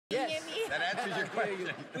That answers your question.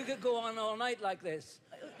 We could go on all night like this.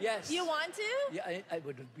 Yes. Do you want to? Yeah, it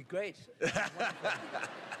would be great.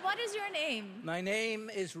 What is your name? My name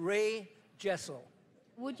is Ray Jessel.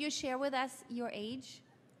 Would you share with us your age?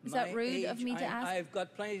 Is that rude of me to ask? I've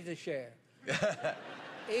got plenty to share.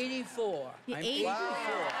 84. You're I'm 84.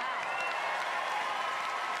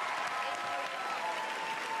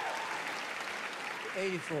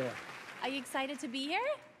 84. Are you excited to be here?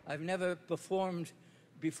 I've never performed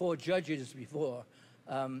before judges before.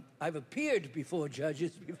 I've appeared before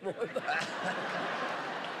judges before.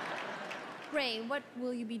 Ray, what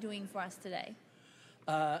will you be doing for us today?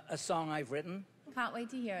 A song I've written. Can't wait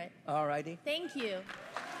to hear it. All righty. Thank you.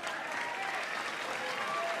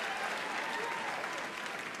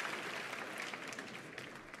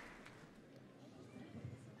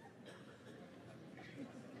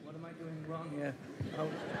 What am I doing wrong here? Oh.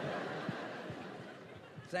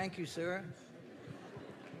 Thank you, sir.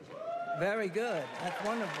 Very good. That's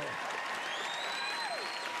wonderful.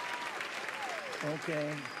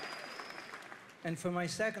 Okay. And for my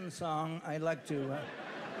second song, I'd like to...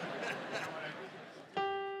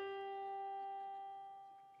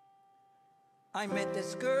 I met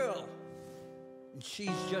this girl, and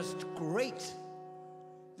she's just great.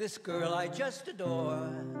 This girl I just adore.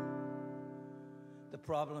 The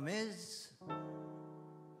problem is,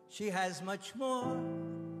 she has much more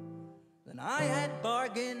than I had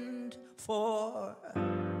bargained for.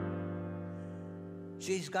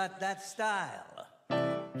 She's got that style,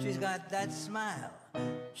 she's got that smile,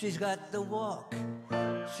 she's got the walk,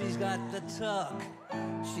 she's got the talk,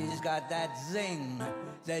 she's got that zing.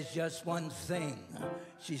 There's just one thing,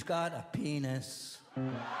 she's got a penis.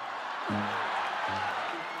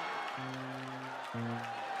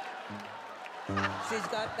 She's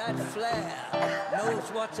got that flair,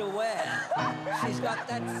 knows what to wear. She's got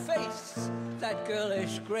that face, that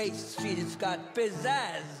girlish grace. She's got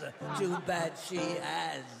pizzazz, too bad she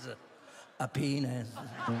has a penis.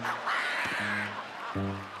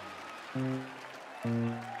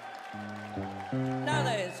 Now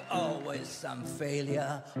there's always some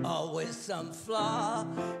failure, always some flaw.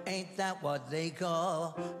 Ain't that what they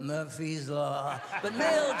call Murphy's Law? But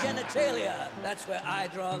male genitalia, that's where I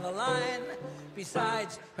draw the line.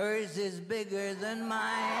 Besides, hers is bigger than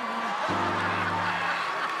mine.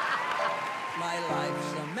 My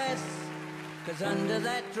life's a mess, 'cause under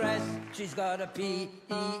that dress, she's got a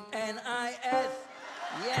P-E-N-I-S.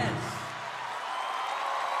 Yes.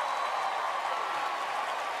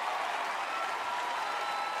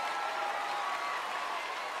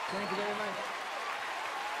 Thank you very much.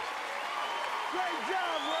 Great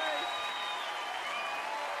job, Ray.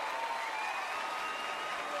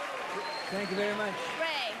 Thank you very much.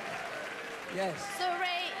 Ray. Yes. So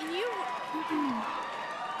Ray, you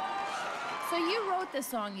wrote the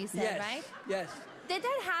song, you said, Yes. right? Yes. Did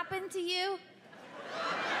that happen to you?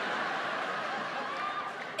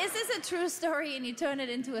 Is this a true story and you turn it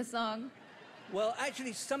into a song? Well,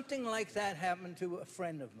 actually, something like that happened to a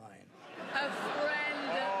friend of mine. A friend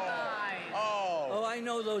of mine. Oh, I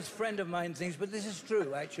know those friend of mine things, but this is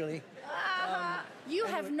true, actually. You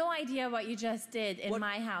have no idea what you just did in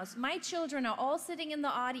my house. My children are all sitting in the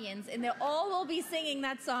audience, and they all will be singing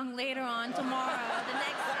that song later on tomorrow, the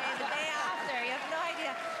next day, the day after. You have no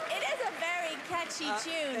idea. It is a very catchy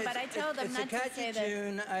tune, but I tell them not to say that. It's a catchy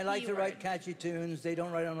tune. I like to write catchy tunes. They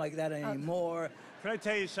don't write them like that anymore. Can I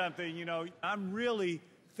tell you something? You know, I'm really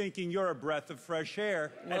thinking you're a breath of fresh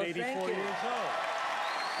air at 84 years old.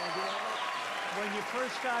 When you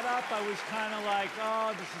first got up, I was kind of like,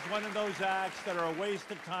 oh, this is one of those acts that are a waste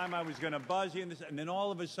of time. I was going to buzz you, and then all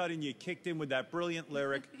of a sudden you kicked in with that brilliant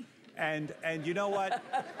lyric, and you know what?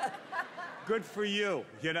 Good for you.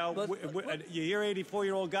 You know, you hear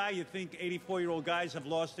 84-year-old guy, you think 84-year-old guys have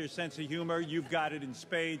lost their sense of humor. You've got it in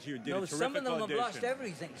spades. You did a terrific some of them audition. have lost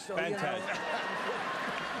everything. So, fantastic. You know.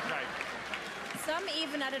 Right. Some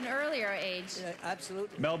even at an earlier age. Yeah,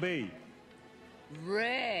 absolutely. Mel B.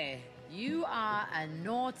 Ray, you are a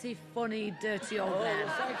naughty, funny, dirty old man.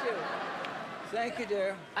 Oh, thank you. Thank you,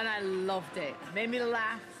 dear. And I loved it. Made me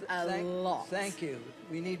laugh a lot. Thank you.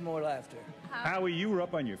 We need more laughter. Howie, you were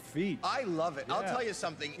up on your feet. I love it. Yeah. I'll tell you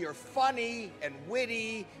something. You're funny and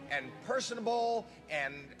witty and personable,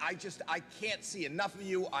 and I can't see enough of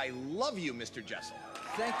you. I love you, Mr. Jessel.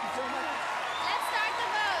 Thank you so much. Let's start the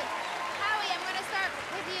vote. Howie, I'm going to start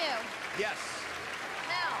with you. Yes.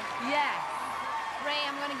 Mel. Yes. Ray,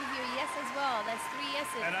 I'm going to give you a yes as well. That's 3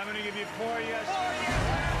 yeses. And I'm going to give you 4 yeses.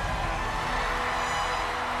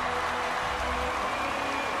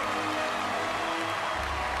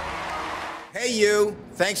 Hey, you.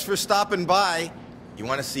 Thanks for stopping by. You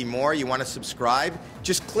want to see more? You want to subscribe?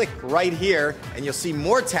 Just click right here and you'll see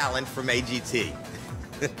more talent from AGT.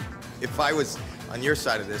 If I was on your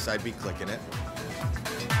side of this, I'd be clicking it.